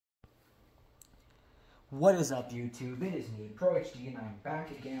What is up, YouTube? It is me, ProHD, and I'm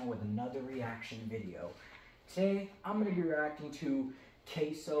back again with another reaction video. Today, I'm going to be reacting to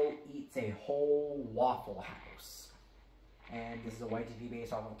CaseOh Eats a Whole Waffle House. And this is a YTP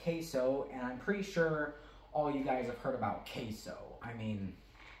based off of CaseOh, and I'm pretty sure all you guys have heard about CaseOh. I mean,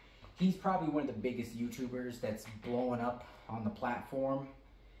 he's probably one of the biggest YouTubers that's blowing up on the platform,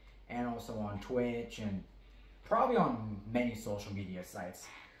 and also on Twitch, and probably on many social media sites.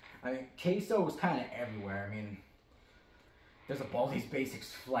 I mean, CaseOh is kind of everywhere. I mean, there's a Baldi's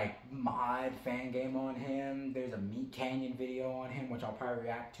Basics, like, mod fan game on him. There's a Meat Canyon video on him, which I'll probably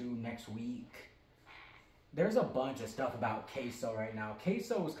react to next week. There's a bunch of stuff about CaseOh right now.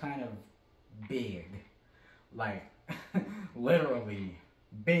 CaseOh is kind of big. Like, literally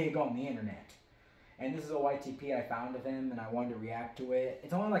big on the internet. And this is a YTP I found of him, and I wanted to react to it.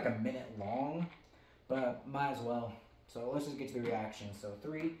 It's only like a minute long, but might as well. So let's just get to the reaction. So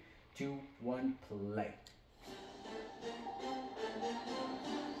 3, 2, 1, play.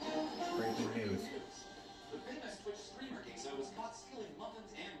 Breaking news. The famous Twitch streamer CaseOh was caught stealing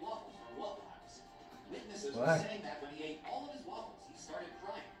muffins and waffles from Waffle House. Witnesses were saying that when he ate all of his waffles, he started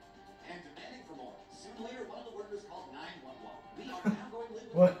crying and demanding for more. Soon later, one of the workers called 911. We are now going to live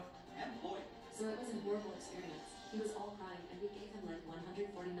with employee. So it was a horrible experience. He was all crying, and we gave him like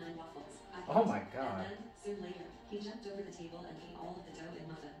 149 waffles. Oh my god. And then, soon later, he jumped over the table and ate all of the dough and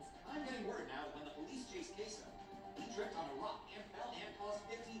muffins. I'm getting word now that when the police chased CaseOh, he tripped on a rock and fell and caused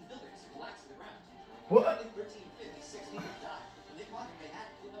 15 buildings to collapse to the ground. What? 13, 50, 60 people died, and they thought they had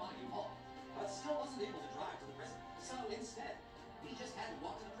to put them on a U-Haul, but still wasn't able to drive to the prison. So instead, he just had to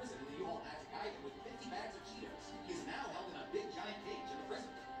walk to the prison in the U-Haul and had to guide him with 50 bags of Cheetos. He is now held in a big giant cage in the prison.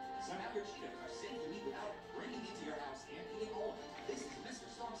 So now your Cheetos are safe to eat without bringing into your house and eating all of it. This is Mr.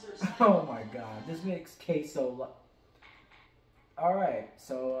 Storm Surge. Oh my god, this makes CaseOh. Alright,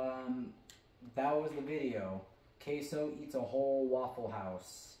 so that was the video. CaseOh Eats a Whole Waffle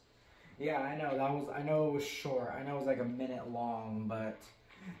House. Yeah, I know it was short. I know it was like a minute long, but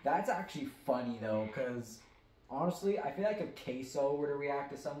that's actually funny though, because honestly, I feel like if CaseOh were to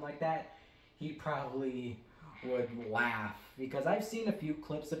react to something like that, he probably would laugh, because I've seen a few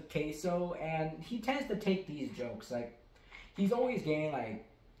clips of CaseOh, and he tends to take these jokes, like, he's always getting, like,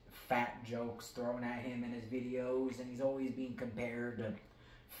 fat jokes thrown at him in his videos, and he's always being compared to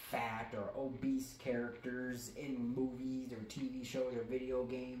fat or obese characters in movies or TV shows or video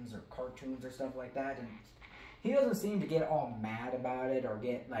games or cartoons or stuff like that, and he doesn't seem to get all mad about it or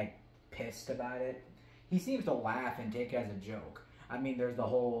get, like, pissed about it. He seems to laugh and take it as a joke. I mean, there's the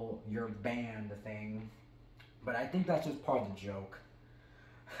whole "you're banned" thing, but I think that's just part of the joke.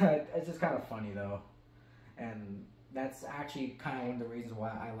 It's just kind of funny, though. And that's actually kind of one of the reasons why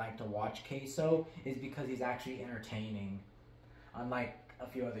I like to watch CaseOh, is because he's actually entertaining, unlike a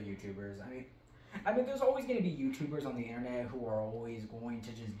few other YouTubers. I mean, there's always going to be YouTubers on the internet who are always going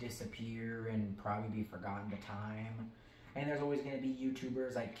to just disappear and probably be forgotten to time. And there's always going to be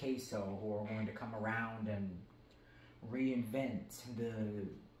YouTubers like CaseOh who are going to come around and reinvent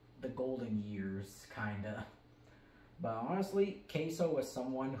the golden years, kinda. But honestly, CaseOh is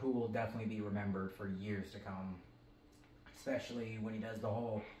someone who will definitely be remembered for years to come. Especially when he does the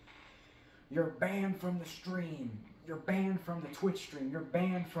whole, "You're banned from the stream. You're banned from the Twitch stream. You're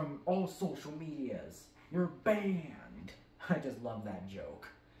banned from all social medias. You're banned." I just love that joke.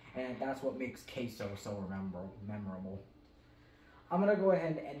 And that's what makes CaseOh so memorable. I'm going to go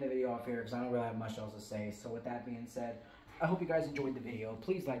ahead and end the video off here because I don't really have much else to say. So with that being said, I hope you guys enjoyed the video.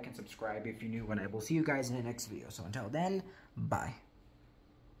 Please like and subscribe if you're new, and I will see you guys in the next video. So until then, bye.